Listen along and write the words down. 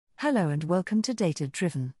Hello and welcome to Data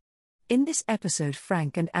Driven. In this episode,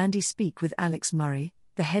 Frank and Andy speak with Alex Murray,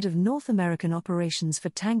 the head of North American operations for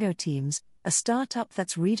Tango Teams, a startup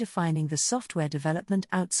that's redefining the software development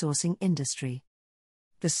outsourcing industry.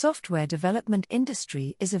 The software development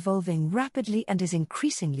industry is evolving rapidly and is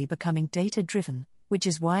increasingly becoming data-driven, which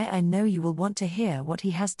is why I know you will want to hear what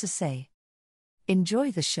he has to say.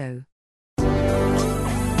 Enjoy the show.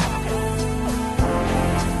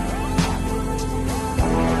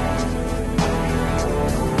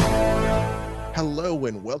 Hello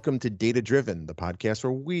and welcome to Data Driven, the podcast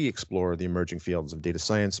where we explore the emerging fields of data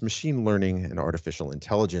science, machine learning, and artificial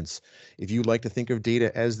intelligence. If you like to think of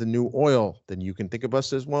data as the new oil, then you can think of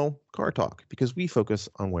us as, well, Car Talk, because we focus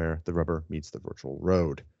on where the rubber meets the virtual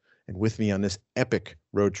road. And with me on this epic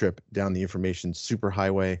road trip down the information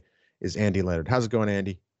superhighway is Andy Leonard. How's it going,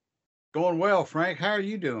 Andy? Going well, Frank. How are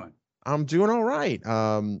you doing? I'm doing all right.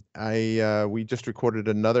 We just recorded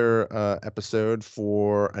another episode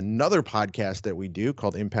for another podcast that we do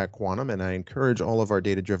called Impact Quantum, and I encourage all of our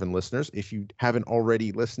data-driven listeners, if you haven't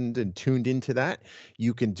already listened and tuned into that,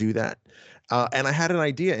 you can do that. And I had an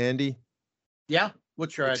idea, Andy. Yeah,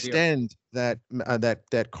 what's your idea? Extend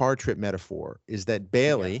that car trip metaphor. Is that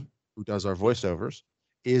Bailey, who does our voiceovers,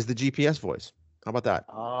 is the GPS voice? How about that?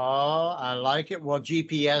 Oh, I like it. Well,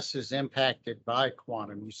 GPS is impacted by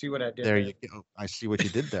quantum. You see what I did there? You go. I see what you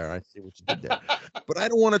did there. But I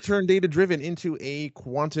don't want to turn Data Driven into a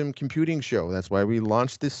quantum computing show. That's why we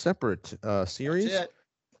launched this separate series. That's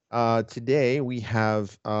it. Today, we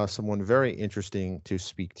have someone very interesting to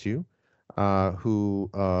speak to who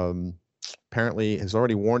apparently has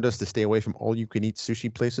already warned us to stay away from all-you-can-eat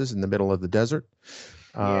sushi places in the middle of the desert.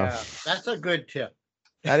 That's a good tip.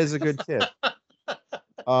 That is a good tip.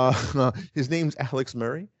 His name's Alex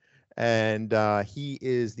Murray, and he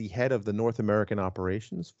is the head of the North American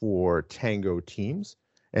operations for Tango Teams,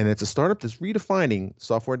 and it's a startup that's redefining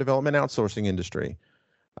software development outsourcing industry.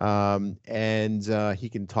 And he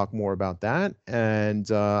can talk more about that.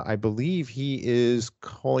 And I believe he is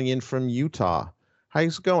calling in from Utah.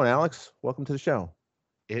 How's it going, Alex? Welcome to the show.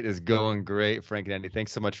 It is going great, Frank and Andy.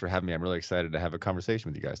 Thanks so much for having me. I'm really excited to have a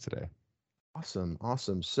conversation with you guys today.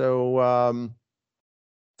 Awesome. So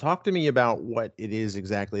talk to me about what it is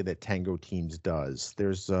exactly that Tango Teams does.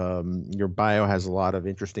 There's your bio has a lot of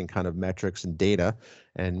interesting kind of metrics and data,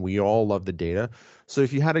 and we all love the data. So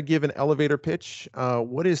if you had to give an elevator pitch,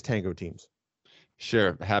 what is Tango Teams?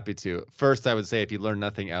 Sure, happy to. First, I would say if you learn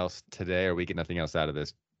nothing else today or we get nothing else out of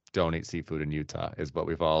this, don't eat seafood in Utah is what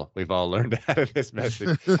we've all learned out of this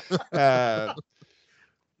message.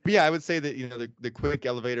 But yeah, I would say that the quick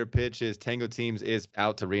elevator pitch is Tango Teams is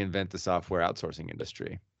out to reinvent the software outsourcing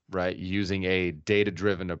industry, right? Using a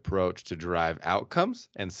data-driven approach to drive outcomes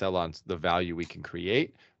and sell on the value we can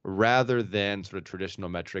create, rather than sort of traditional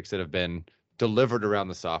metrics that have been delivered around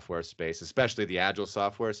the software space, especially the agile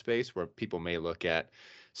software space, where people may look at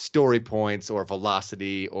story points or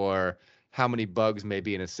velocity or how many bugs may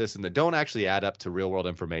be in a system that don't actually add up to real-world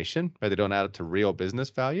information, right? They don't add up to real business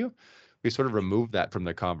value. We sort of remove that from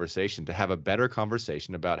the conversation to have a better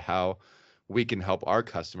conversation about how we can help our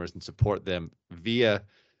customers and support them via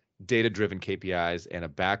data-driven KPIs and a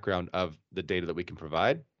background of the data that we can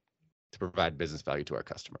provide to provide business value to our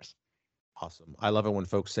customers. Awesome. I love it when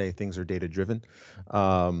folks say things are data-driven.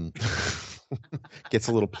 Gets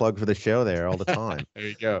a little plug for the show there all the time. There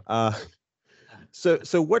you go.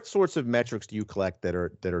 So what sorts of metrics do you collect that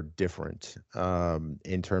are different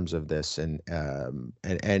in terms of this, and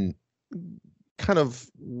kind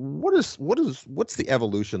of what's the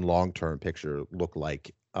evolution long-term picture look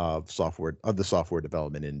like of the software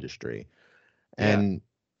development industry? And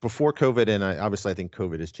before COVID, and obviously I think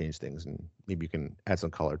COVID has changed things, and maybe you can add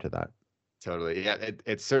some color to that. Totally. Yeah,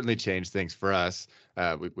 it certainly changed things for us.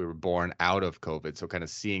 We were born out of COVID, so kind of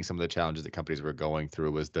seeing some of the challenges that companies were going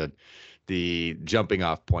through was the jumping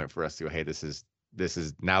off point for us to go, hey, this is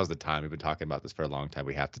now's the time. We've been talking about this for a long time.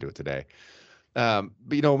 We have to do it today. But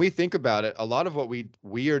when we think about it, a lot of what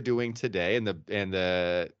we are doing today and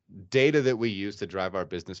the data that we use to drive our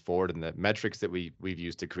business forward and the metrics that we've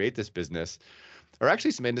used to create this business are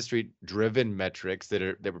actually some industry-driven metrics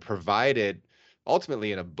that were provided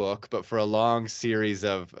ultimately in a book, but for a long series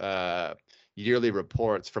of yearly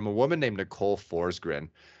reports from a woman named Nicole Forsgren,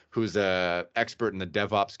 who's an expert in the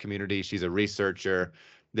DevOps community. She's a researcher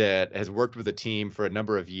that has worked with a team for a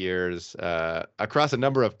number of years across a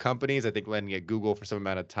number of companies, I think landing at Google for some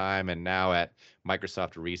amount of time, and now at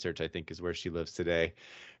Microsoft Research, I think is where she lives today.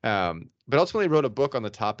 But ultimately wrote a book on the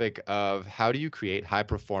topic of how do you create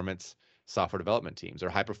high-performance software development teams or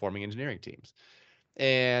high-performing engineering teams.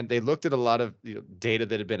 And they looked at a lot of data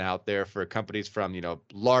that had been out there for companies from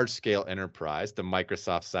large scale enterprise, the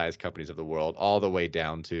Microsoft size companies of the world, all the way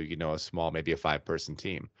down to a small, maybe a 5-person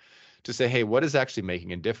team, to say, hey, what is actually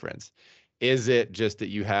making a difference? Is it just that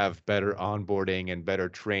you have better onboarding and better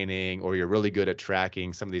training, or you're really good at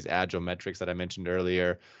tracking some of these agile metrics that I mentioned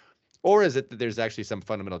earlier? Or is it that there's actually some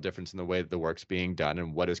fundamental difference in the way that the work's being done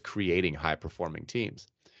and what is creating high performing teams?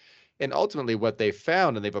 And ultimately what they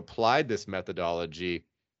found, and they've applied this methodology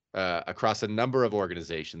across a number of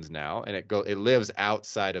organizations now, and it lives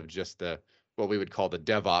outside of just what we would call the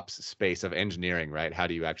DevOps space of engineering, right? How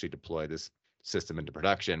do you actually deploy this system into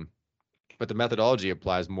production? But the methodology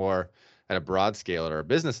applies more at a broad scale at our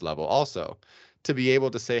business level also, to be able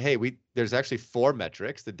to say, hey, there's actually 4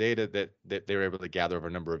 metrics. The data that they were able to gather over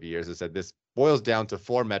a number of years is that this boils down to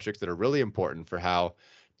 4 metrics that are really important for how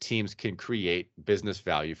teams can create business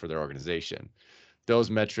value for their organization. Those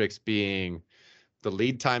metrics being the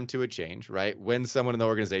lead time to a change, right? When someone in the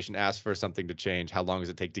organization asks for something to change, how long does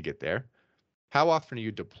it take to get there? How often are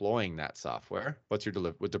you deploying that software? What's your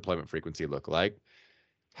deployment frequency look like?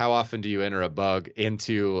 How often do you enter a bug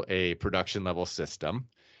into a production level system?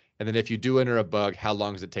 And then if you do enter a bug, how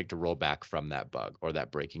long does it take to roll back from that bug or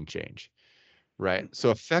that breaking change? Right. So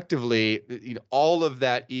effectively, all of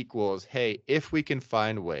that equals, hey, if we can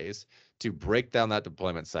find ways to break down that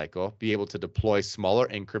deployment cycle, be able to deploy smaller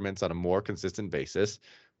increments on a more consistent basis,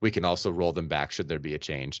 we can also roll them back should there be a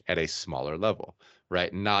change at a smaller level,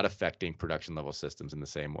 right? Not affecting production level systems in the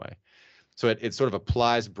same way. So it sort of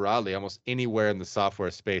applies broadly almost anywhere in the software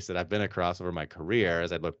space that I've been across over my career.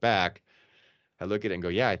 As I look back, I look at it and go,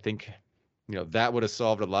 yeah, I think, that would have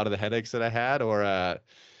solved a lot of the headaches that I had, or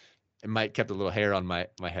it might kept a little hair on my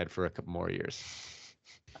head for a couple more years.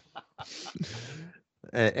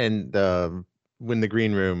 And when the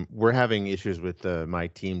green room, we're having issues with my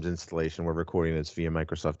Teams installation. We're recording this via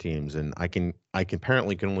Microsoft Teams, and I can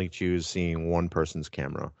apparently can only choose seeing one person's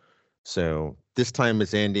camera. So this time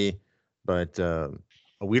it's Andy, but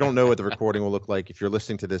we don't know what the recording will look like. If you're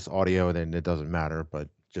listening to this audio, then it doesn't matter. But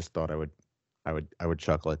just thought I would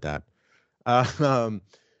chuckle at that.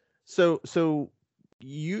 So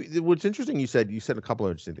what's interesting, you said a couple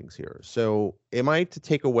of interesting things here. So am I to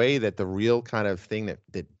take away that the real kind of thing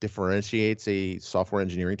that differentiates a software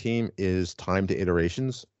engineering team is time to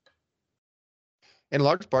iterations? In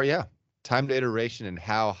large part, yeah. Time to iteration and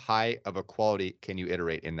how high of a quality can you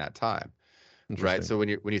iterate in that time, right? So when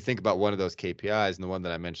you think about one of those KPIs, and the one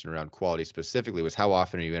that I mentioned around quality specifically was how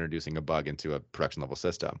often are you introducing a bug into a production level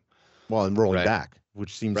system? Well, and rolling back,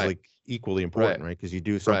 which seems like equally important, right? Because you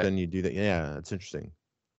do something, you do that. Yeah, it's interesting.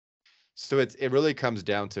 So it really comes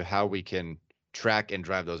down to how we can track and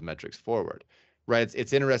drive those metrics forward, right?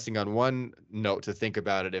 It's interesting on one note to think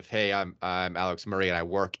about it. If, hey, I'm Alex Murray and I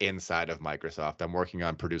work inside of Microsoft, I'm working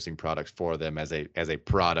on producing products for them as a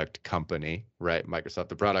product company, right? Microsoft,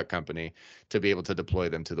 the product company, to be able to deploy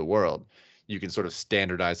them to the world. You can sort of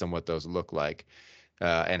standardize on what those look like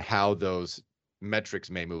and how those metrics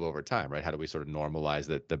may move over time, right? How do we sort of normalize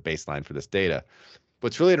the baseline for this data?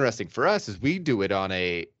 What's really interesting for us is we do it on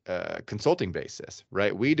a consulting basis,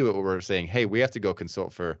 right? We do it where we're saying, hey, we have to go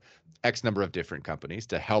consult for X number of different companies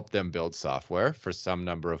to help them build software for some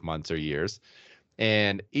number of months or years.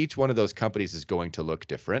 And each one of those companies is going to look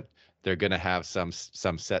different. They're going to have some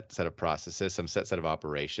set of processes, some set of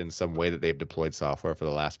operations, some way that they've deployed software for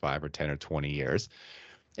the last 5 or 10 or 20 years.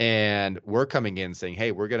 And we're coming in saying,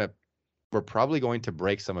 hey, we're probably going to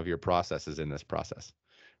break some of your processes in this process,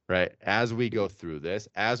 right? As we go through this,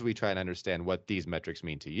 as we try and understand what these metrics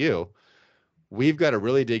mean to you, we've got to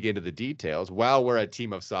really dig into the details while we're a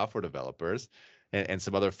team of software developers and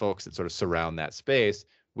some other folks that sort of surround that space.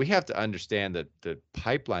 We have to understand the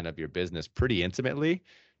pipeline of your business pretty intimately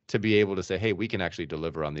to be able to say, hey, we can actually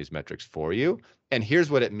deliver on these metrics for you. And here's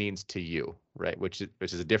what it means to you, right? Which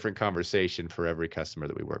is a different conversation for every customer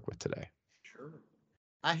that we work with today. Sure.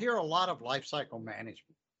 I hear a lot of lifecycle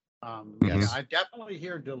management. Yes. I definitely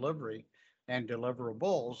hear delivery and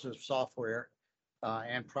deliverables of software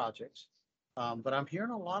and projects. But I'm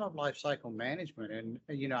hearing a lot of lifecycle management.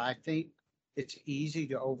 And, I think it's easy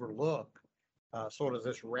to overlook sort of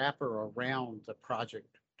this wrapper around the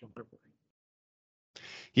project delivery.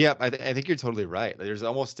 Yeah, I think you're totally right. There's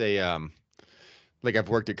almost like I've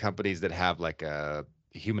worked at companies that have like a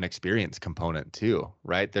human experience component too,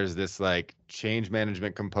 right? There's this like change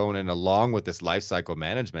management component along with this lifecycle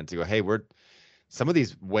management to go, hey, some of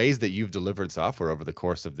these ways that you've delivered software over the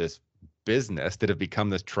course of this business that have become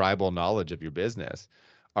this tribal knowledge of your business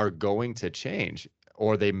are going to change,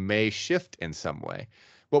 or they may shift in some way.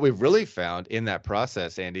 What we've really found in that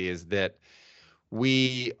process, Andy, is that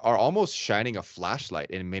we are almost shining a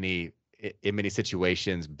flashlight in many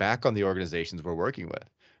situations back on the organizations we're working with,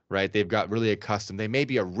 right? They've got really accustomed. They may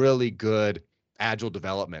be a really good agile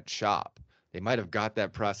development shop. They might have got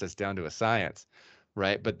that process down to a science,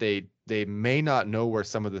 right? But they may not know where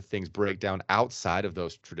some of the things break down outside of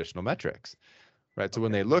those traditional metrics, right? So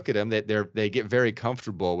when they look at them, they get very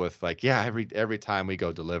comfortable with like, yeah, every time we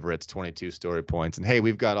go deliver, it's 22 story points, and hey,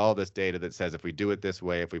 we've got all this data that says if we do it this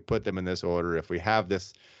way, if we put them in this order, if we have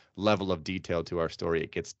this level of detail to our story,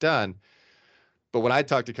 it gets done. But when I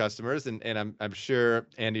talk to customers, and I'm sure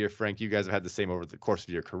Andy or Frank, you guys have had the same over the course of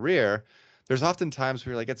your career, there's often times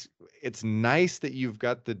where you're like, it's nice that you've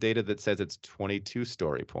got the data that says it's 22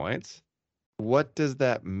 story points. What does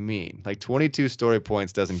that mean? Like 22 story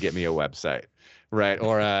points doesn't get me a website, right?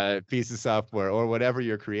 Or a piece of software or whatever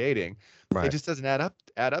you're creating. Right. It just doesn't add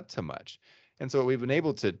up to much. And so what we've been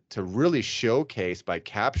able to really showcase by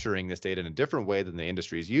capturing this data in a different way than the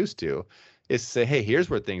industry is used to is to say, hey, here's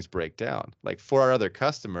where things break down. Like for our other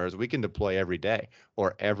customers, we can deploy every day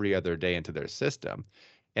or every other day into their system.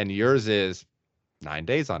 And yours is 9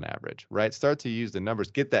 days on average, right? Start to use the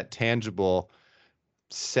numbers, get that tangible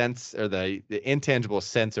sense or the intangible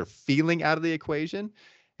sense or feeling out of the equation.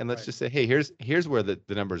 And let's just say, hey, here's where the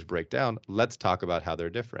numbers break down. Let's talk about how they're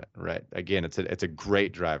different, right? Again, it's a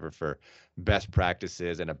great driver for best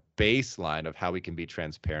practices and a baseline of how we can be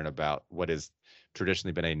transparent about what has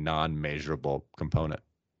traditionally been a non-measurable component.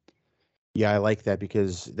 Yeah, I like that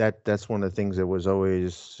because that's one of the things that was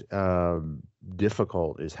always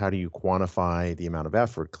difficult is how do you quantify the amount of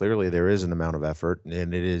effort? Clearly, there is an amount of effort,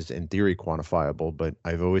 and it is in theory quantifiable, but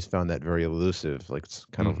I've always found that very elusive. Like it's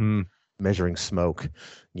kind of measuring smoke.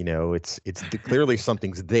 You know, it's clearly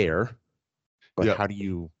something's there, but how do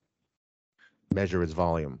you measure its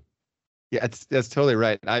volume? Yeah, that's totally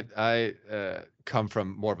right. I come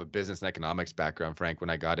from more of a business and economics background, Frank, when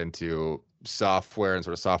I got into software and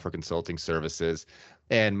sort of software consulting services.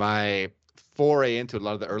 And my foray into a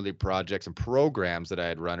lot of the early projects and programs that I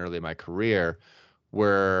had run early in my career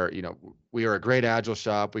were, we are a great agile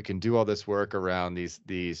shop. We can do all this work around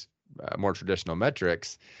these more traditional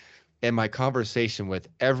metrics. And my conversation with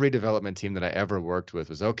every development team that I ever worked with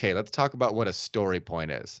was, okay, let's talk about what a story point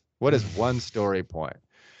is. What is one story point?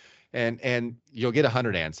 And you'll get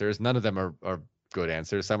 100 answers. None of them are good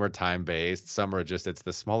answers. Some are time-based. Some are just, it's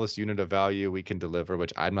the smallest unit of value we can deliver,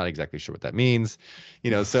 which I'm not exactly sure what that means.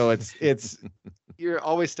 So it's you're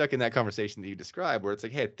always stuck in that conversation that you describe where it's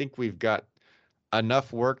like, hey, I think we've got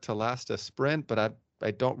enough work to last a sprint, but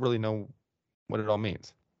I don't really know what it all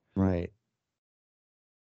means. Right.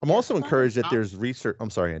 I'm also encouraged that there's research. I'm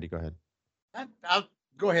sorry, Andy, go ahead. I'll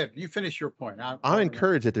go ahead. You finish your point. I'm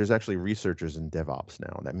encouraged that there's actually researchers in DevOps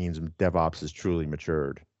now. That means DevOps is truly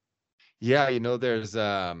matured. Yeah,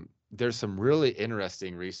 there's some really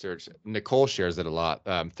interesting research. Nicole shares it a lot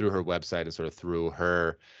through her website and sort of through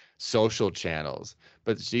her social channels.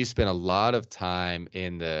 But she spent a lot of time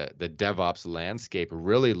in the DevOps landscape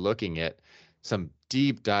really looking at some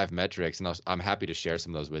deep dive metrics, and I'm happy to share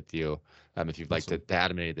some of those with you if you'd like to add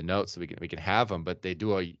them in any of the notes so we can have them. But they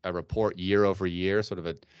do a report year over year, sort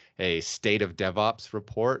of a state of DevOps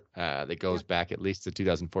report that goes back at least to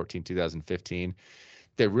 2014, 2015.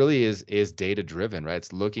 That really is data driven, right?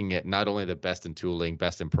 It's looking at not only the best in tooling,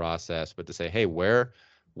 best in process, but to say, hey, where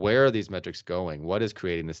are these metrics going? What is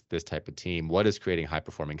creating this type of team? What is creating high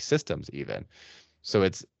performing systems even? So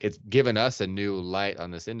it's given us a new light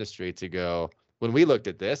on this industry to go, when we looked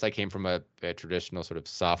at this, I came from a traditional sort of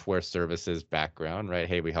software services background, right?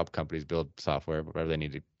 Hey, we help companies build software, whatever they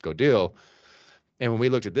need to go do. And when we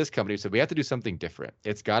looked at this company, we said we have to do something different.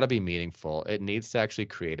 It's got to be meaningful. It needs to actually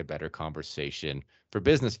create a better conversation for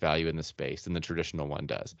business value in the space than the traditional one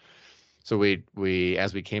does. So we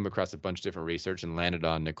as we came across a bunch of different research and landed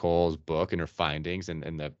on Nicole's book and her findings and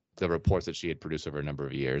the reports that she had produced over a number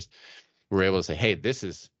of years, we were able to say, hey, this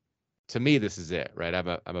is it, right?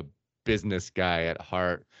 I'm a business guy at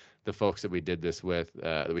heart. The folks that we did this with,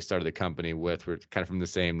 that we started the company with, were kind of from the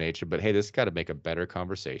same nature. But hey, this has got to make a better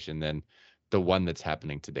conversation than the one that's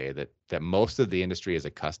happening today that most of the industry is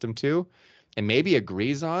accustomed to and maybe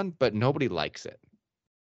agrees on, but nobody likes it.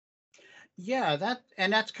 Yeah,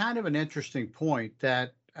 that's kind of an interesting point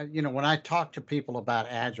that, when I talk to people about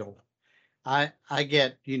Agile, I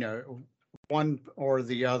get, one or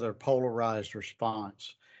the other polarized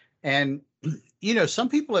response. And, some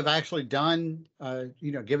people have actually done,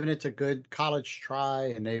 given it a good college try,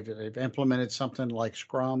 and they've implemented something like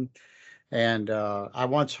Scrum. And I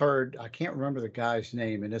once heard, I can't remember the guy's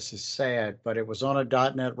name, and this is sad, but it was on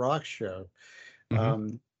a .NET Rocks show.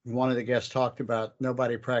 Mm-hmm. One of the guests talked about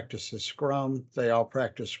nobody practices Scrum. They all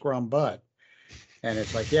practice Scrum, but And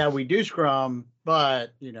it's like, yeah, we do Scrum,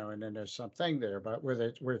 but and then there's something there, but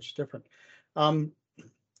where it's different. Um,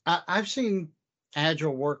 I've seen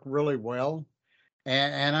Agile work really well,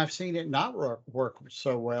 and I've seen it not work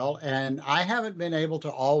so well. And I haven't been able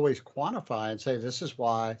to always quantify and say this is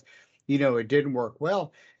why, it didn't work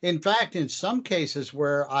well. In fact, in some cases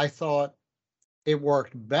where I thought it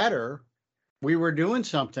worked better, we were doing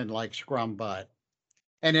something like Scrum Bud.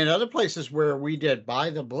 And in other places where we did by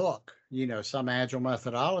the book, some Agile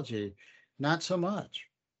methodology, not so much.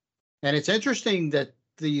 And it's interesting that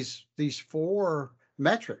these four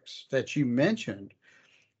metrics that you mentioned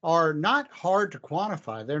are not hard to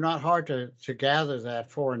quantify. They're not hard to gather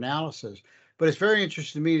that for analysis. But it's very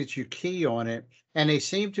interesting to me that you key on it. And they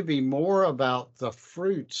seem to be more about the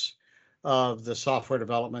fruits of the software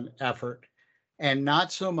development effort and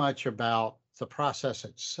not so much about the process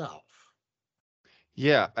itself.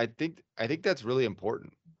 Yeah, I think that's really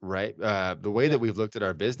important, right? The way Yeah, that we've looked at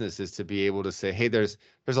our business is to be able to say, hey, there's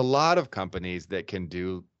a lot of companies that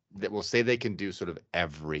will say they can do sort of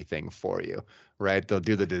everything for you, right? They'll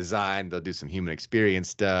do the design, they'll do some human experience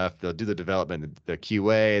stuff, they'll do the development, the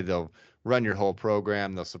QA, they'll run your whole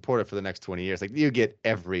program, they'll support it for the next 20 years. Like you get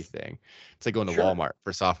everything. It's like going to sure. Walmart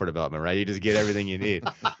for software development, right? You just get everything you need.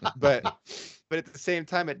 But but at the same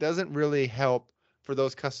time, it doesn't really help for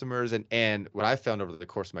those customers. And what I found over the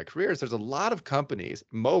course of my career is there's a lot of companies,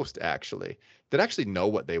 most actually, that actually know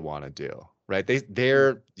what they want to do, right? Yeah,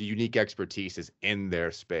 Their unique expertise is in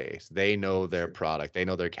their space. They know their sure. product, they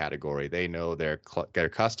know their category, they know their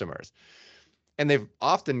customers. And they've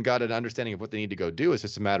often got an understanding of what they need to go do. It's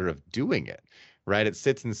just a matter of doing it, right? It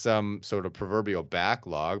sits in some sort of proverbial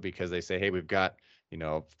backlog because they say, hey, we've got,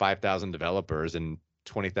 5,000 developers and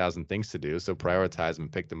 20,000 things to do. So prioritize them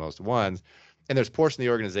and pick the most ones. And there's portions of the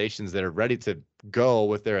organizations that are ready to go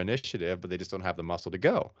with their initiative, but they just don't have the muscle to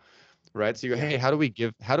go, right? So you go, Yeah, hey, how do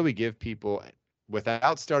we give people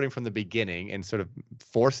without starting from the beginning and sort of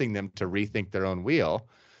forcing them to rethink their own wheel,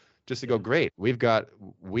 just to go, yeah, great, we've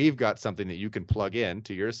got something that you can plug in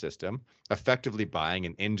to your system, effectively buying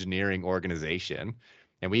an engineering organization,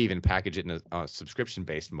 and we even package it in a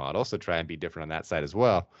subscription-based model. So try and be different on that side as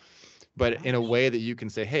well, but in a nice. way that you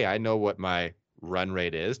can say, hey, I know what my run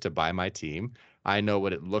rate is to buy my team. I know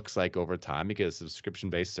what it looks like over time because it's a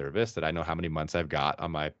subscription-based service that I know how many months I've got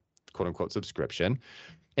on my quote unquote subscription. Mhm.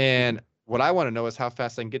 And what I want to know is how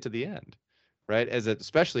fast I can get to the end, right?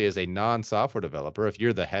 Especially as a non-software developer, if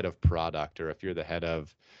you're the head of product or if you're the head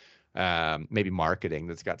of maybe marketing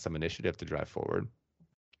that's got some initiative to drive forward,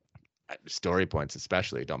 story points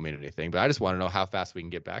especially don't mean anything, but I just want to know how fast we can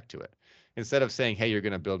get back to it. Instead of saying, hey, you're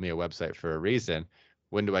going to build me a website for a reason.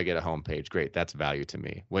 When do I get a homepage? Great, that's value to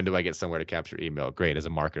me. When do I get somewhere to capture email? Great, as a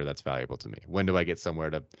marketer, that's valuable to me. When do I get somewhere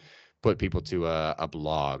to put people to a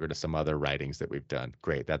blog or to some other writings that we've done?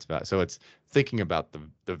 Great, that's value. So it's thinking about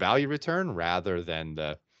the value return rather than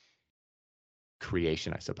the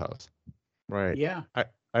creation, I suppose. Right. Yeah,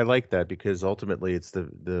 I like that because ultimately it's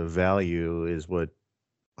the value is what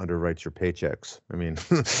underwrites your paychecks. I mean,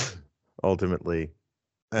 ultimately.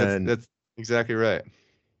 That's And that's exactly right.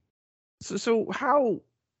 so how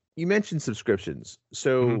you mentioned subscriptions. Mhm.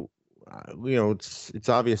 So it's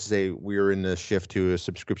obvious that we're in the shift to a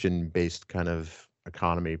subscription based kind of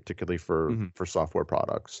economy, particularly Mhm. for software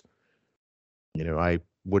products. I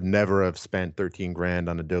would never have spent 13 grand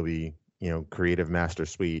on Adobe, Creative Master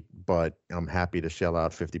Suite, but I'm happy to shell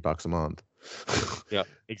out $50 a month. Yeah,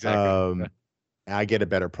 exactly. Yeah. um, I get a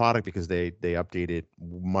better product because they update it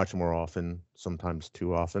much more often, sometimes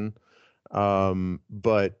too often.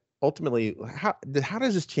 But ultimately, how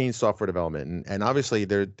does this change software development? And obviously,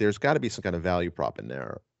 there's got to be some kind of value prop in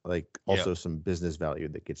there, like Yeah. also some business value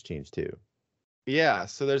that gets changed too. Yeah,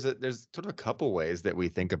 so there's sort of a couple ways that we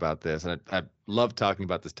think about this, and I love talking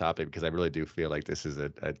about this topic because I really do feel like this is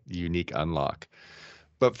a unique unlock.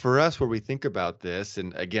 But for us, where we think about this,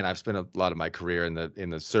 and again, I've spent a lot of my career in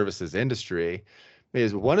the services industry,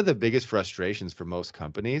 is one of the biggest frustrations for most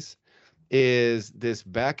companies is this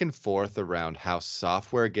back and forth around how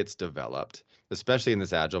software gets developed, especially in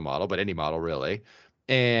this agile model, but any model really.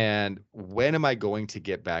 And when am I going to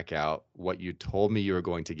get back out what you told me you were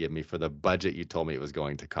going to give me for the budget you told me it was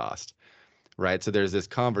going to cost? Right. So there's this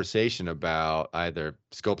conversation about either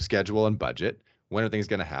scope, schedule, and budget. When are things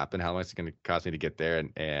going to happen? How much is it going to cost me to get there?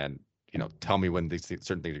 And tell me when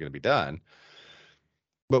certain things are going to be done.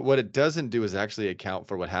 But what it doesn't do is actually account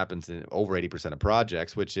for what happens in over 80% of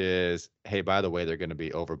projects, which is, hey, by the way, they're going to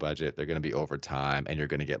be over budget, they're going to be over time, and you're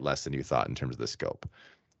going to get less than you thought in terms of the scope,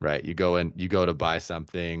 right? You go to buy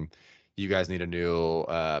something, you guys need a new,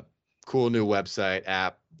 cool new website,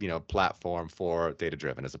 app, platform for Data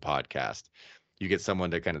Driven as a podcast. You get someone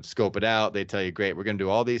to kind of scope it out. They tell you, great, we're going to do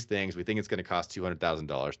all these things. We think it's going to cost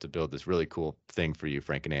 $200,000 to build this really cool thing for you,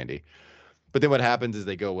 Frank and Andy. But then what happens is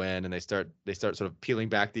they go in and they start sort of peeling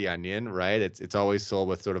back the onion, right? It's always sold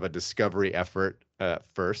with sort of a discovery effort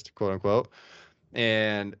first, quote unquote.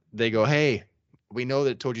 And they go, hey, we know that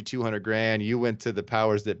it told you 200 grand. You went to the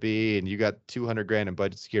powers that be and you got 200 grand in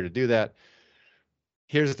budget secure to do that.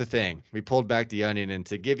 Here's the thing. We pulled back the onion, and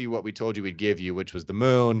to give you what we told you we'd give you, which was the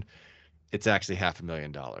moon, it's actually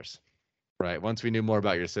 $500,000, right? Once we knew more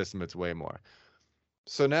about your system, it's way more.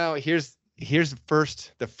 So now here's the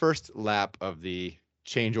first lap of the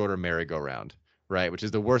change order merry-go-round, right? Which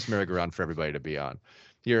is the worst merry-go-round for everybody to be on.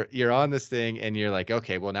 You're on this thing and you're like,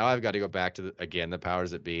 okay, well now I've got to go back to the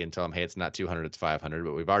powers that be and tell them, hey, it's not 200, it's 500,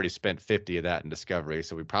 but we've already spent 50 of that in discovery,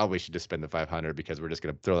 so we probably should just spend the 500 because we're just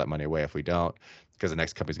going to throw that money away if we don't, because the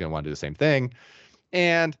next company's going to want to do the same thing.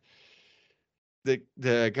 And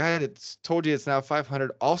the guy that's told you it's now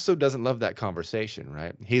 500 also doesn't love that conversation,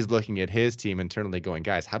 right? He's looking at his team internally going,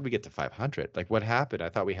 guys, how did we get to 500? Like, what happened? I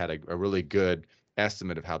thought we had a really good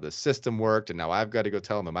estimate of how the system worked, and now I've got to go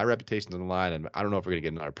tell them that my reputation's on the line, and I don't know if we're going to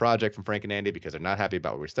get another project from Frank and Andy because they're not happy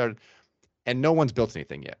about where we started. And no one's built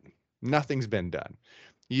anything yet. Nothing's been done.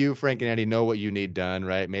 You, Frank and Andy, know what you need done,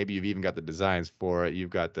 right? Maybe you've even got the designs for it. You've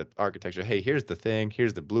got the architecture. Hey, here's the thing.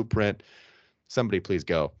 Here's the blueprint. Somebody please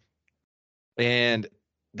go. And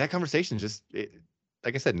that conversation just,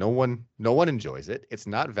 like I said, no one enjoys it. It's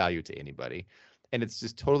not value to anybody. And it's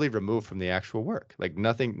just totally removed from the actual work. Like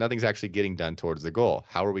nothing's actually getting done towards the goal.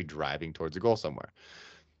 How are we driving towards the goal somewhere?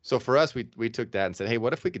 So for us, we took that and said, hey,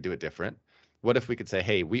 what if we could do it different? What if we could say,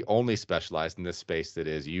 hey, we only specialize in this space that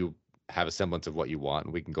is, you have a semblance of what you want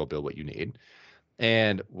and we can go build what you need.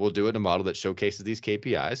 And we'll do it in a model that showcases these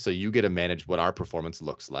KPIs. So you get to manage what our performance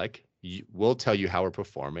looks like. We'll tell you how we're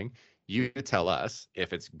performing. You tell us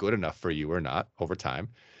if it's good enough for you or not over time.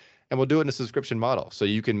 And we'll do it in a subscription model. So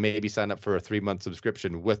you can maybe sign up for a 3-month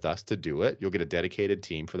subscription with us to do it. You'll get a dedicated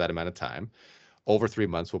team for that amount of time. Over 3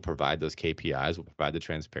 months, we'll provide those KPIs. We'll provide the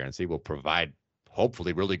transparency. We'll provide,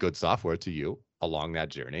 hopefully, really good software to you along that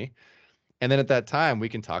journey. And then at that time, we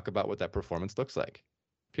can talk about what that performance looks like,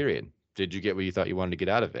 period. Did you get what you thought you wanted to get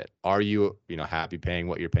out of it? Are you, happy paying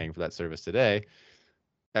what you're paying for that service today?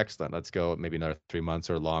 Excellent. Let's go maybe another 3 months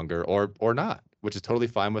or longer or not, which is totally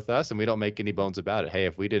fine with us. And we don't make any bones about it. Hey,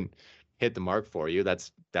 if we didn't hit the mark for you,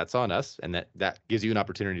 that's on us. And that gives you an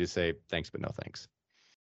opportunity to say thanks, but no thanks.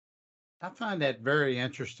 I find that very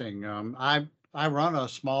interesting. I run a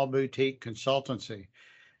small boutique consultancy,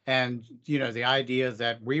 and the idea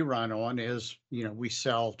that we run on is we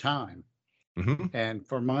sell time and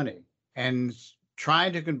for money, and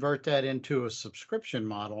trying to convert that into a subscription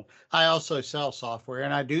model. I also sell software,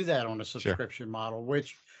 and I do that on a subscription model,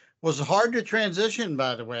 which was hard to transition,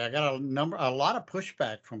 by the way. I got a lot of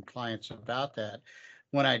pushback from clients about that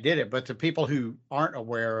when I did it, but the people who aren't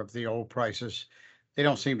aware of the old prices, they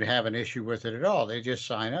don't seem to have an issue with it at all. They just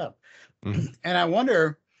sign up. And I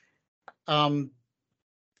wonder,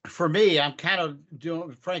 for me, I'm kind of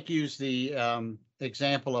doing, Frank used the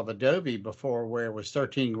example of Adobe before, where it was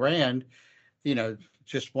 13 grand,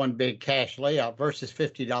 just one big cash layout versus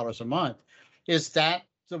 $50 a month. Is that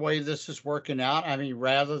the way this is working out? I mean,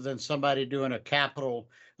 rather than somebody doing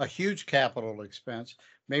a huge capital expense,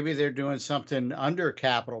 maybe they're doing something under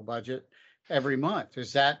capital budget every month.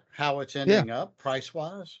 Is that how it's ending up price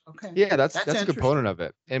wise? Okay. Yeah, that's a component of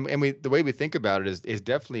it. And the way we think about it is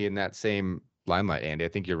definitely in that same limelight, Andy. I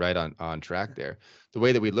think you're right on track there. The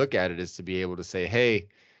way that we look at it is to be able to say, hey,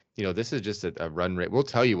 this is just a run rate. We'll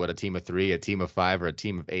tell you what a team of 3, a team of 5, or a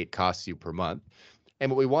team of 8 costs you per month.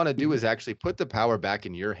 And what we want to do is actually put the power back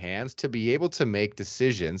in your hands to be able to make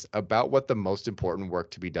decisions about what the most important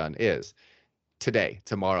work to be done is today,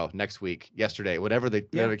 tomorrow, next week, yesterday, whatever the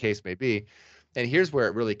case may be. And here's where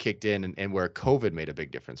it really kicked in and where COVID made a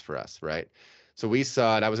big difference for us, right? So we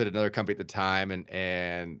saw it. I was at another company at the time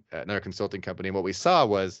and another consulting company. And what we saw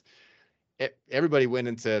was everybody went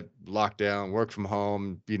into lockdown, work from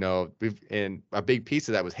home, and a big piece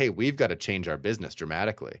of that was, hey, we've got to change our business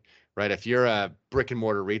dramatically, right? If you're a brick and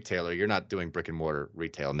mortar retailer, you're not doing brick and mortar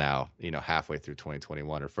retail now, halfway through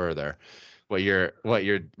 2021 or further. What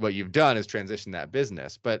you've done is transition that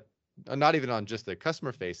business, but not even on just the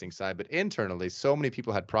customer facing side, but internally, so many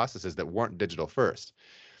people had processes that weren't digital first.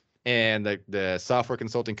 And the software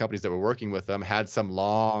consulting companies that were working with them had some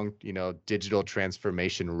long, digital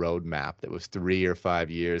transformation roadmap that was 3 or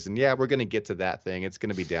 5 years. And we're going to get to that thing. It's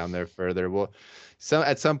going to be down there further.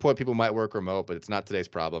 At some point, people might work remote, but it's not today's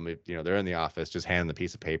problem. They're in the office, just hand them the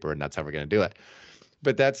piece of paper, and that's how we're going to do it.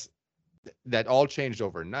 But that's that all changed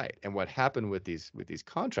overnight. And what happened with these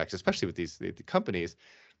contracts, especially with the companies,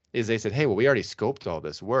 is they said, hey, well, we already scoped all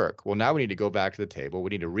this work. Well, now we need to go back to the table. We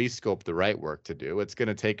need to rescope the right work to do. It's going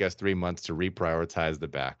to take us 3 months to reprioritize the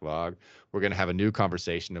backlog. We're going to have a new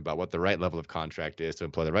conversation about what the right level of contract is to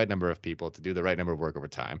employ the right number of people to do the right number of work over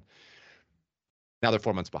time. Now they're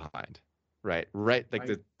 4 months behind, right? Like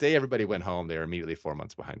the day everybody went home, they were immediately 4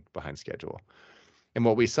 months behind schedule. And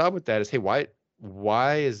what we saw with that is, hey,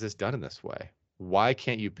 why is this done in this way? Why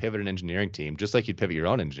can't you pivot an engineering team just like you'd pivot your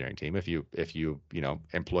own engineering team if you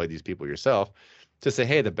employ these people yourself to say,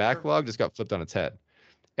 hey, the backlog just got flipped on its head.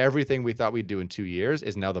 Everything we thought we'd do in 2 years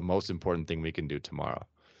is now the most important thing we can do tomorrow.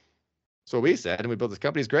 So what we said, and we built this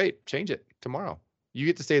company, is great. Change it tomorrow. You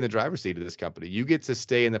get to stay in the driver's seat of this company. You get to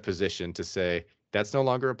stay in the position to say, that's no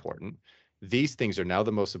longer important. These things are now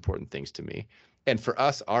the most important things to me. And for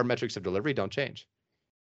us, our metrics of delivery don't change.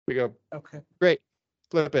 We go, Okay. Great.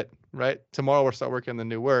 Flip it, right? Tomorrow we'll start working on the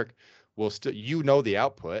new work. We'll still, the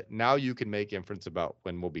output. Now you can make inference about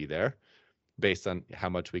when we'll be there based on how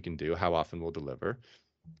much we can do, how often we'll deliver.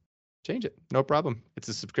 Change it. No problem. It's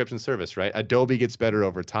a subscription service, right? Adobe gets better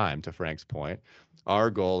over time, to Frank's point. Our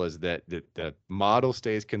goal is that the model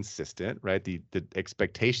stays consistent, right? The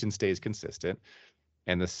expectation stays consistent,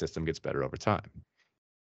 and the system gets better over time.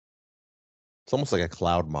 It's almost like a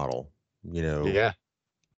cloud model, Yeah.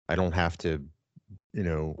 I don't have to,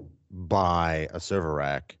 buy a server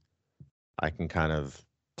rack. I can kind of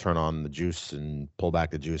turn on the juice and pull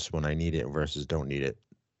back the juice when I need it versus don't need it.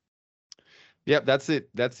 Yep, that's it.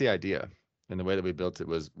 That's the idea. And the way that we built it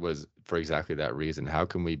was for exactly that reason. How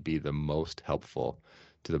can we be the most helpful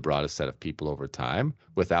to the broadest set of people over time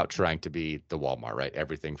without trying to be the Walmart, right?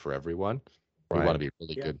 Everything for everyone. We want to be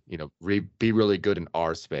really good, be really good in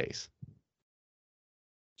our space.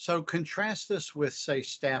 So contrast this with, say,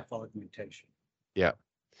 staff augmentation. Yeah,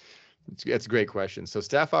 it's a great question. So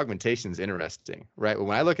staff augmentation is interesting, right?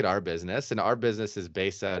 When I look at our business, and our business is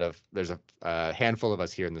based out of, there's a handful of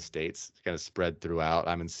us here in the States, kind of spread throughout.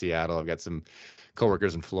 I'm in Seattle. I've got some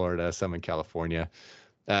coworkers in Florida, some in California.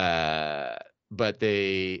 But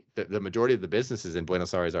the majority of the business is in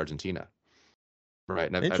Buenos Aires, Argentina,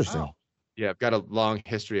 right? And Interesting. I've got a long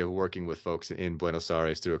history of working with folks in Buenos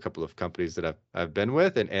Aires through a couple of companies that I've been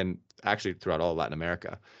with, and actually throughout all of Latin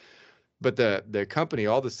America. But the company,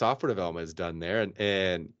 all the software development is done there,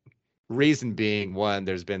 and reason being, one,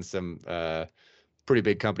 there's been some pretty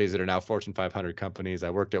big companies that are now Fortune 500 companies. I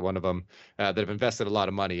worked at one of them that have invested a lot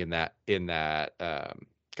of money in that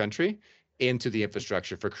country into the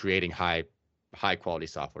infrastructure for creating high quality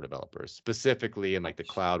software developers, specifically in like the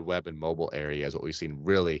cloud, web, and mobile area is what we've seen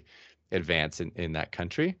really advance in that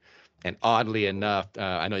country. And oddly enough,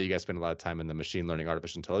 I know you guys spend a lot of time in the machine learning,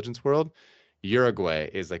 artificial intelligence world. Uruguay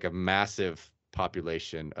is like a massive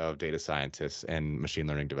population of data scientists and machine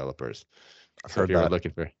learning developers. So if you're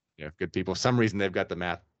looking for good people, for some reason they've got the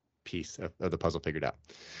math piece of the puzzle figured out.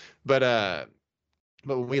 But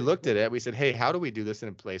when we looked at it, we said, hey, how do we do this in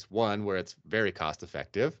a place, one, where it's very cost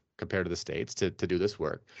effective compared to the States to do this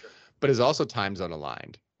work, but is also time zone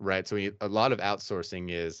aligned, right? So a lot of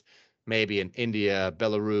outsourcing is maybe in India,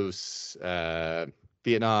 Belarus,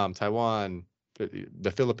 Vietnam, Taiwan, the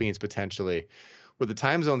Philippines potentially, where the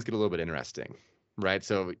time zones get a little bit interesting, right?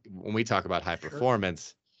 So when we talk about high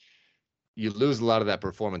performance, you lose a lot of that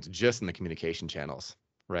performance just in the communication channels,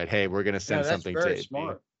 right? Hey, we're going to send something very to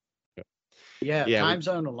smart. Yeah, time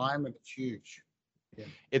zone alignment is huge. Yeah.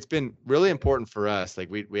 It's been really important for us. Like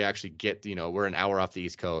we actually get, we're an hour off the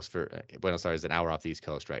East Coast for Buenos Aires, an hour off the East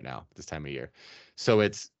Coast right now, this time of year. So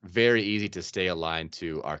it's very easy to stay aligned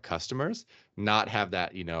to our customers, not have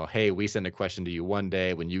that, hey, we send a question to you one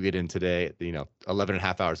day, when you get in today, 11 and a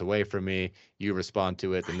half hours away from me, you respond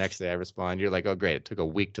to it. The next day I respond. You're like, oh, great. It took a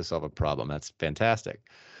week to solve a problem. That's fantastic.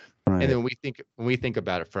 Right. And then when we think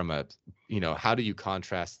about it from a, how do you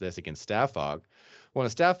contrast this against StaffAug? Well,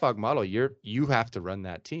 in a StaffAug model, you have to run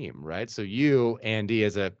that team, right? So you, Andy,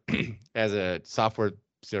 as a software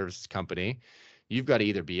service company, you've got to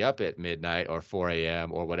either be up at midnight or 4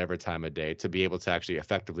 a.m. or whatever time of day to be able to actually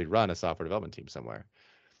effectively run a software development team somewhere.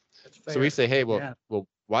 So we say, hey, well,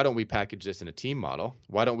 why don't we package this in a team model?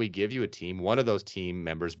 Why don't we give you a team, one of those team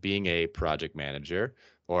members being a project manager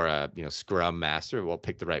or a Scrum master? We'll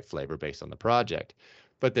pick the right flavor based on the project,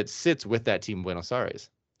 but that sits with that team in Buenos Aires.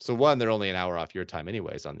 So one, they're only an hour off your time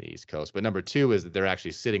anyways on the East Coast. But number two is that they're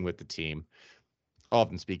actually sitting with the team. All of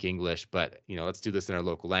them speak English, but let's do this in our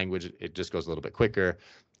local language. It just goes a little bit quicker.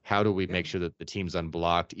 How do we make sure that the team's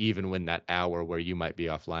unblocked, even when that hour where you might be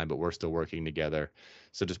offline, but we're still working together?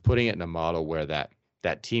 So just putting it in a model where that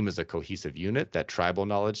team is a cohesive unit, that tribal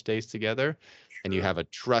knowledge stays together, and you have a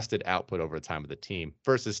trusted output over time of the team.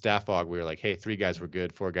 Versus Staffog, we were like, hey, 3 guys were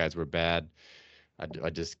good, 4 guys were bad. I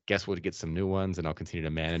just guess we'll get some new ones, and I'll continue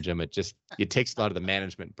to manage them. It takes a lot of the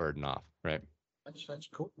management burden off, right? That's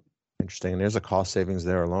cool. Interesting. And there's a cost savings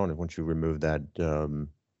there alone once you remove that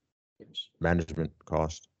Yes. management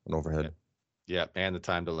cost and overhead. Yeah, and the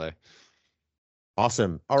time delay.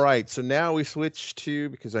 Awesome. All right. So now we switch to,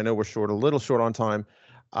 because I know we're a little short on time,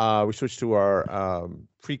 we switch to our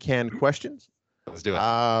pre-canned questions. Let's do it.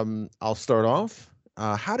 I'll start off.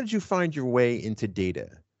 How did you find your way into data?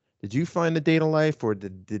 Did you find the data life, or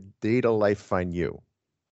did data life find you?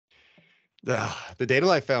 The data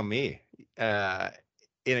life found me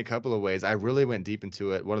in a couple of ways. I really went deep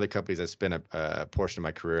into it. One of the companies I spent a portion of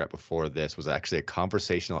my career at before this was actually a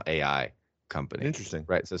conversational AI company. Interesting.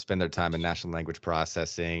 Right. So spend their time in natural language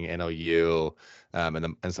processing, NLU,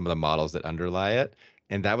 and some of the models that underlie it.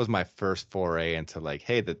 And that was my first foray into like,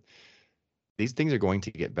 hey, these things are going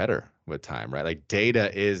to get better with time, right? Like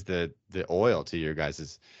data is the oil to your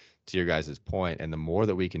guys's point. And the more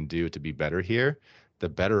that we can do to be better here, the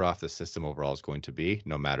better off the system overall is going to be,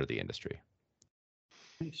 no matter the industry.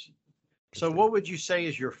 Nice. So what would you say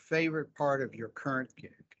is your favorite part of your current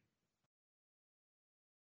gig?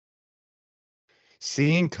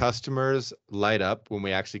 Seeing customers light up when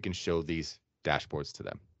we actually can show these dashboards to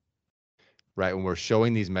them, right? When we're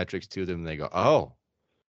showing these metrics to them, they go, oh,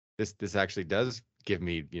 this actually does give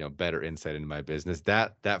me, better insight into my business.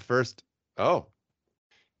 That first,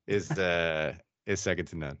 is second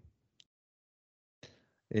to none.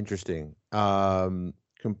 Interesting.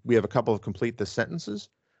 We have a couple of complete the sentences.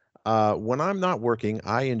 When I'm not working,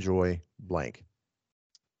 I enjoy blank.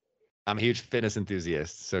 I'm a huge fitness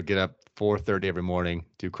enthusiast, so get up 4:30 every morning,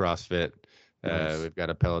 do CrossFit. Nice. We've got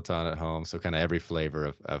a Peloton at home, so kind of every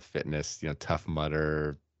flavor of fitness, Tough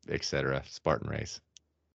Mudder, etc. Spartan Race.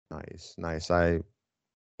 Nice.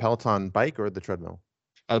 Peloton bike or the treadmill?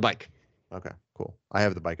 The bike. Okay, cool. I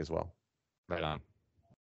have the bike as well. Right on.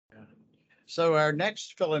 So our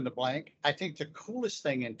next fill in the blank, I think the coolest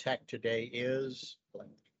thing in tech today is blank.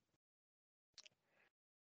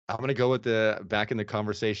 I'm going to go with back in the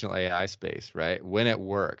conversational AI space, right? When it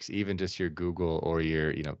works, even just your Google or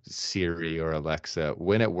your, Siri or Alexa,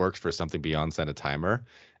 when it works for something beyond set a timer,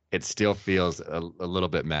 it still feels a little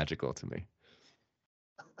bit magical to me.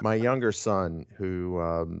 My younger son,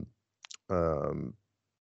 who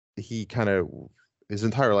he kind of, his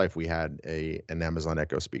entire life we had an Amazon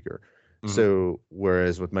Echo speaker. Mm-hmm. So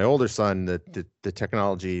whereas with my older son, the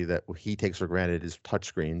technology that he takes for granted is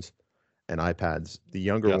touchscreens and iPads. The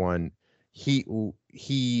younger one, he's in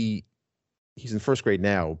first grade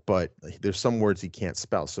now, but there's some words he can't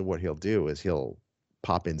spell. So what he'll do is he'll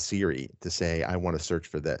pop in Siri to say, I want to search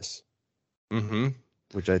for this,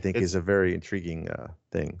 which I think is a very intriguing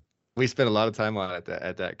thing. We spent a lot of time on it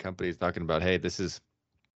at that company talking about, hey, there's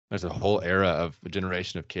a whole era of a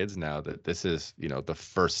generation of kids now that this is, the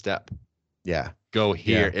first step. Yeah. Go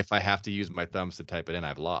here. Yeah. If I have to use my thumbs to type it in,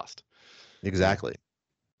 I've lost. Exactly.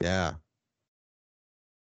 Yeah.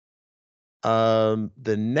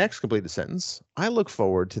 The next complete the sentence. I look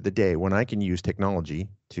forward to the day when I can use technology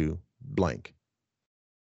to blank.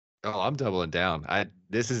 Oh, I'm doubling down.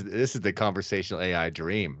 This is the conversational AI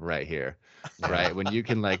dream right here, right? When you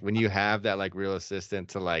can when you have that real assistant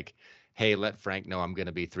to hey, let Frank know I'm going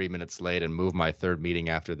to be 3 minutes late and move my third meeting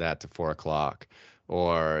after that to 4 o'clock,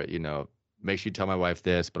 or make sure you tell my wife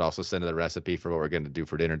this, but also send her the recipe for what we're going to do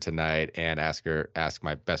for dinner tonight, and ask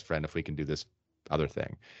my best friend if we can do this other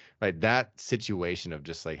thing, right? That situation of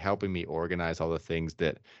just helping me organize all the things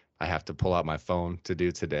that I have to pull out my phone to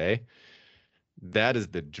do today. That is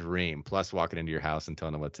the dream. Plus walking into your house and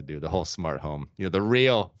telling them what to do. The whole smart home, the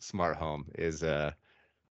real smart home is,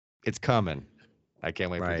 it's coming. I can't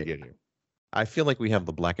wait for it to get here. I feel like we have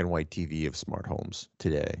the black and white TV of smart homes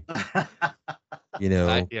today.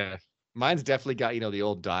 Yeah. Mine's definitely got, the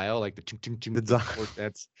old dial, the chung, chung, chung.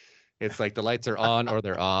 It's the lights are on or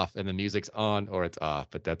they're off, and the music's on or it's off,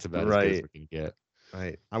 but that's about as good as we can get.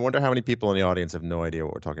 Right. I wonder how many people in the audience have no idea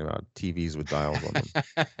what we're talking about. TVs with dials on them.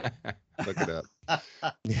 Look it up.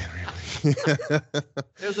 Yeah, really.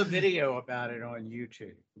 There's a video about it on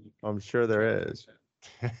YouTube. I'm sure there is.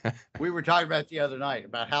 We were talking about the other night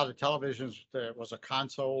about how the televisions, there was a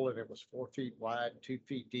console and it was 4 feet wide, 2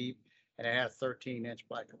 feet deep, and it had a 13-inch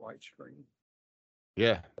black and white screen.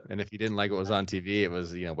 Yeah, and if you didn't like what was on TV, it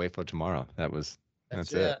was wait for tomorrow. That's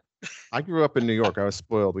it. I grew up in New York. I was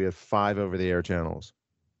spoiled. We had 5 over-the-air channels.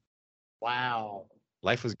 Wow,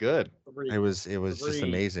 life was good. It was just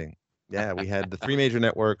amazing. Yeah, we had the 3 major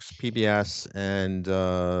networks, PBS and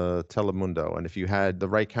Telemundo, and if you had the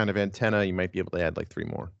right kind of antenna, you might be able to add 3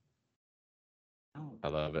 more. Oh, I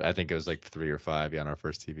love it. I think it was like 3 or 5 on our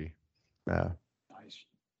first TV. Yeah. nice.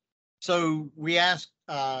 So we ask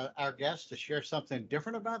our guests to share something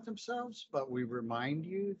different about themselves, but we remind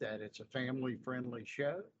you that it's a family-friendly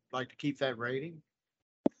show. Like to keep that rating.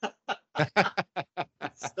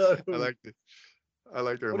 So, I like the I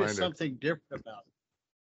like the what is reminder. something different about it?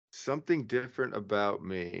 Something different about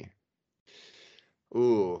me.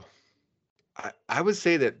 Ooh, I would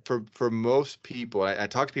say that for most people, I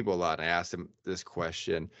talk to people a lot and I ask them this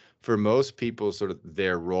question. For most people, sort of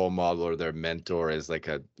their role model or their mentor is like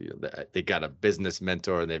they got a business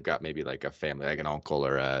mentor and they've got maybe like a family, like an uncle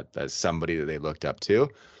or a somebody that they looked up to.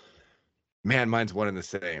 Man, mine's one and the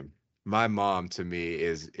same. My mom to me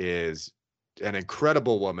is an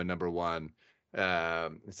incredible woman, number one.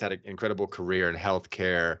 Has had an incredible career in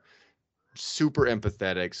healthcare, super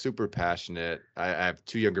empathetic, super passionate. I have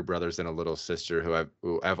 2 younger brothers and a little sister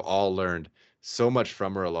who I've all learned so much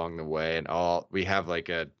from her along the way, and all we have like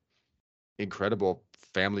a incredible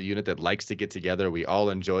family unit that likes to get together. We all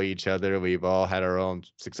enjoy each other. We've all had our own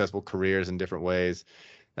successful careers in different ways.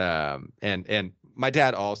 And my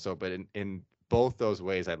dad also, but in both those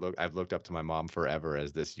ways, I've looked up to my mom forever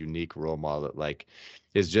as this unique role model that like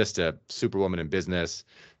is just a superwoman in business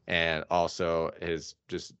and also is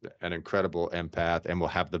just an incredible empath and will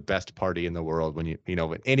have the best party in the world when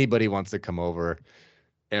when anybody wants to come over,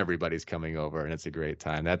 everybody's coming over and it's a great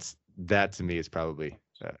time. That to me is probably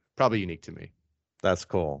unique to me. That's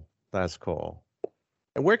cool. That's cool.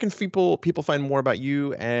 And where can people find more about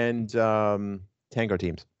you and Tango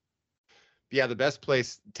Teams? Yeah, the best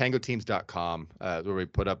place, tangoteams.com, where we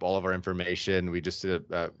put up all of our information. We just did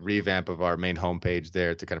a revamp of our main homepage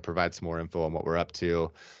there to kind of provide some more info on what we're up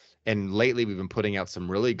to. And lately, we've been putting out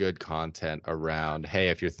some really good content around, hey,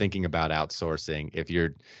 if you're thinking about outsourcing, if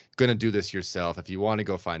you're going to do this yourself, if you want to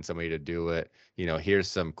go find somebody to do it, here's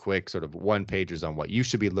some quick sort of one-pagers on what you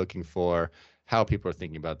should be looking for, how people are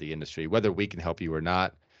thinking about the industry, whether we can help you or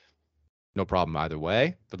not. No problem either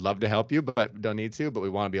way. Would love to help you, but don't need to. But we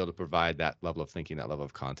want to be able to provide that level of thinking, that level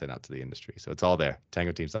of content out to the industry. So it's all there.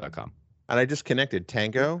 Tangoteams.com. And I just connected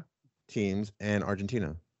Tango Teams and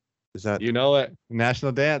Argentina. Is that You know it.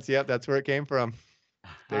 National dance. Yep, that's where it came from.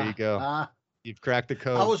 There you go. You've cracked the I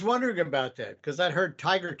code. was wondering about that because I'd heard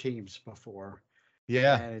Tiger Teams before.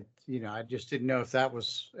 Yeah. And I just didn't know if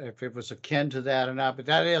it was akin to that or not, but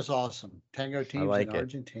that is awesome. Tango Teams like in it.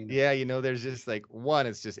 Argentina. Yeah, there's just like one,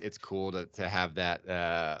 it's cool to have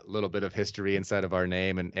that little bit of history inside of our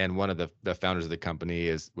name. And one of the founders of the company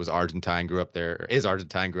was Argentine, grew up there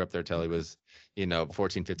till he was,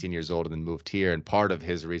 14, 15 years old and then moved here. And part of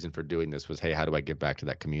his reason for doing this was, hey, how do I give back to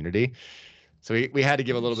that community? So we had to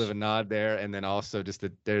give a little bit of a nod there. And then also just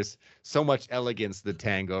that there's so much elegance to the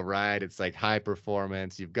tango, right? It's like high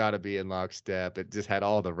performance. You've got to be in lockstep. It just had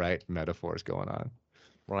all the right metaphors going on.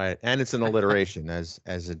 right? And it's an alliteration. As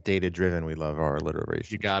a data-driven, we love our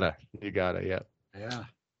alliteration. You gotta, yeah. Yeah.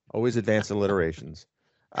 Always advanced alliterations.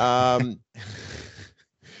 And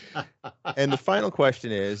the final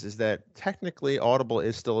question is that technically Audible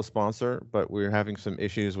is still a sponsor, but we're having some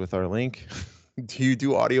issues with our link. Do you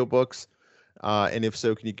do audiobooks? And if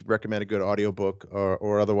so, can you recommend a good audiobook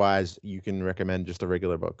or otherwise you can recommend just a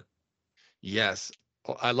regular book? Yes.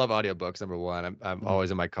 Well, I love audiobooks, number one. I'm always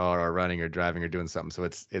in my car or running or driving or doing something. So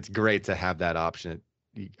it's great to have that option.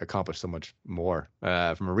 You accomplish so much more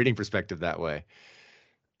from a reading perspective that way.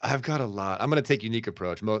 I've got a lot. I'm going to take a unique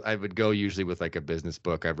approach. I would go usually with like a business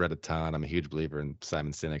book. I've read a ton. I'm a huge believer in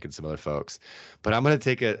Simon Sinek and some other folks, but I'm going to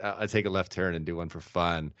take a left turn and do one for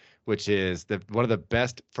fun, which is one of the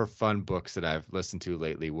best for fun books that I've listened to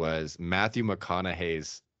lately was Matthew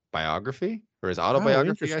McConaughey's biography or his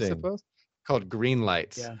autobiography, I interesting. suppose, called Green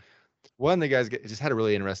Lights. Yeah. One, the guy's just had a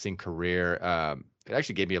really interesting career. It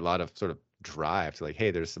actually gave me a lot of sort of drive to like, hey,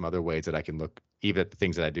 there's some other ways that I can look even at the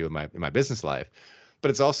things that I do in my business life. But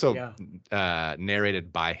it's also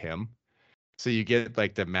narrated by him. So you get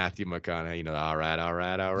like the Matthew McConaughey, all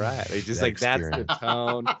right. It's just like that's the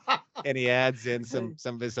tone. And he adds in some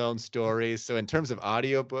of his own stories. So in terms of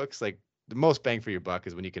audiobooks, like the most bang for your buck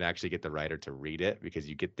is when you can actually get the writer to read it because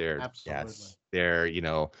you get their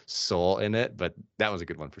soul in it. But that was a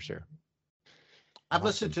good one for sure. I've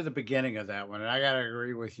listened to the beginning of that one and I gotta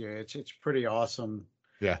agree with you. It's pretty awesome.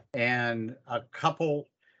 Yeah. And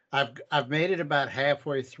I've made it about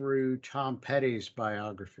halfway through Tom Petty's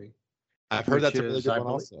biography. I've heard that's a really good one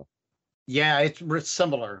also. Yeah, it's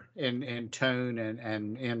similar in tone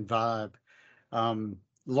and in vibe.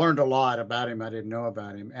 Learned a lot about him I didn't know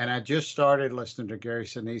about him. And I just started listening to Gary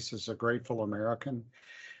Sinise's A Grateful American.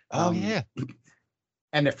 Oh, yeah.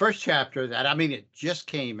 And the first chapter it just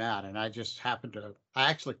came out, and I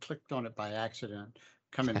actually clicked on it by accident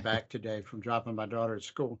coming back today from dropping my daughter at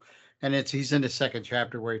school. And he's in the second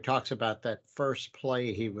chapter where he talks about that first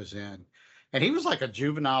play he was in. And he was like a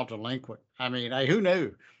juvenile delinquent. Who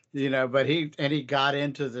knew, but he got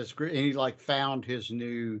into this group, and he like found his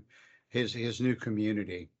new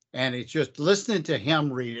community. And it's just listening to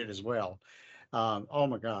him read it as well. Oh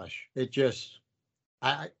my gosh. It just,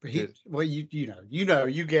 you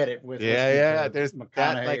get it with there's McConaughey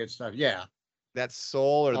that, like, and stuff. Yeah. that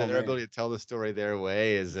soul or Oh, their man. ability to tell the story their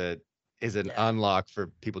way is an Yeah. unlock for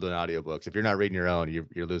people doing audiobooks. If you're not reading your own,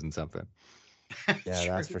 you're losing something. Yeah,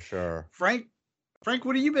 that's for sure. Frank,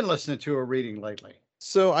 what have you been listening to or reading lately?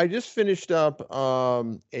 So I just finished up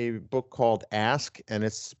a book called Ask, and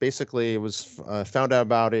it's basically found out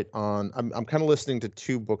about it on. I'm kind of listening to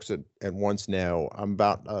two books at once now. I'm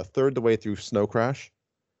about a third the way through Snow Crash,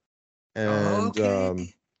 and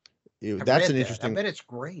Okay. that's an interesting. I bet it's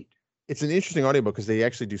great. It's an interesting audiobook because they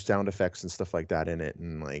actually do sound effects and stuff like that in it,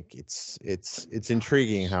 and like it's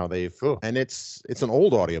intriguing how they've. Cool. And it's an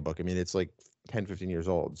old audiobook. It's like 10, 15 years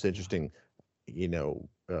old. It's interesting,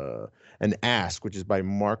 an Ask, which is by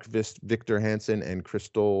Mark Victor Hansen and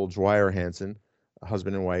Crystal Dwyer Hansen, a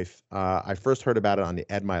husband and wife. I first heard about it on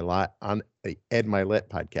the Ed Milet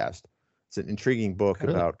podcast. It's an intriguing book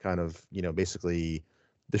about kind of, basically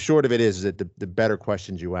the short of it is that the better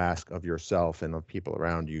questions you ask of yourself and of people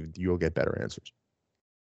around you, you'll get better answers.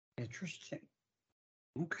 Interesting.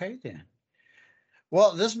 Okay, then.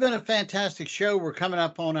 Well, this has been a fantastic show. We're coming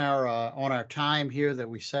up on our time here that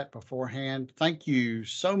we set beforehand. Thank you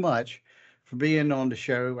so much for being on the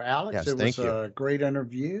show, Alex. Yes, it was a great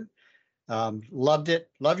interview. Loved it.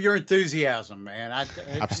 Love your enthusiasm, man.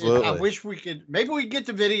 Absolutely. I wish maybe we get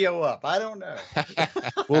the video up. I don't know.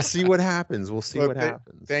 We'll see what happens. What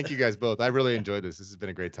happens. Thank you guys both. I really enjoyed this. This has been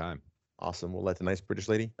a great time. Awesome. We'll let the nice British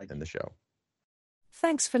lady end the show.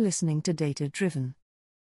 Thanks for listening to Data Driven.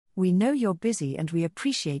 We know you're busy and we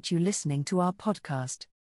appreciate you listening to our podcast.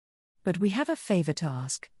 But we have a favor to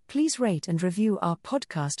ask. Please rate and review our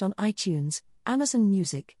podcast on iTunes, Amazon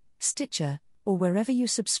Music, Stitcher, or wherever you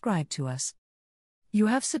subscribe to us. You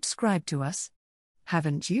have subscribed to us?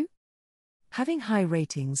 Haven't you? Having high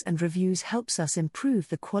ratings and reviews helps us improve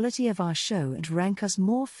the quality of our show and rank us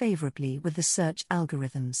more favorably with the search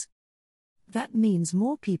algorithms. That means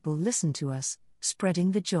more people listen to us,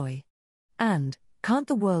 spreading the joy. And, can't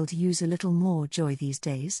the world use a little more joy these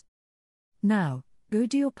days? Now, go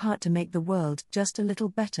do your part to make the world just a little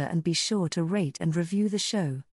better and be sure to rate and review the show.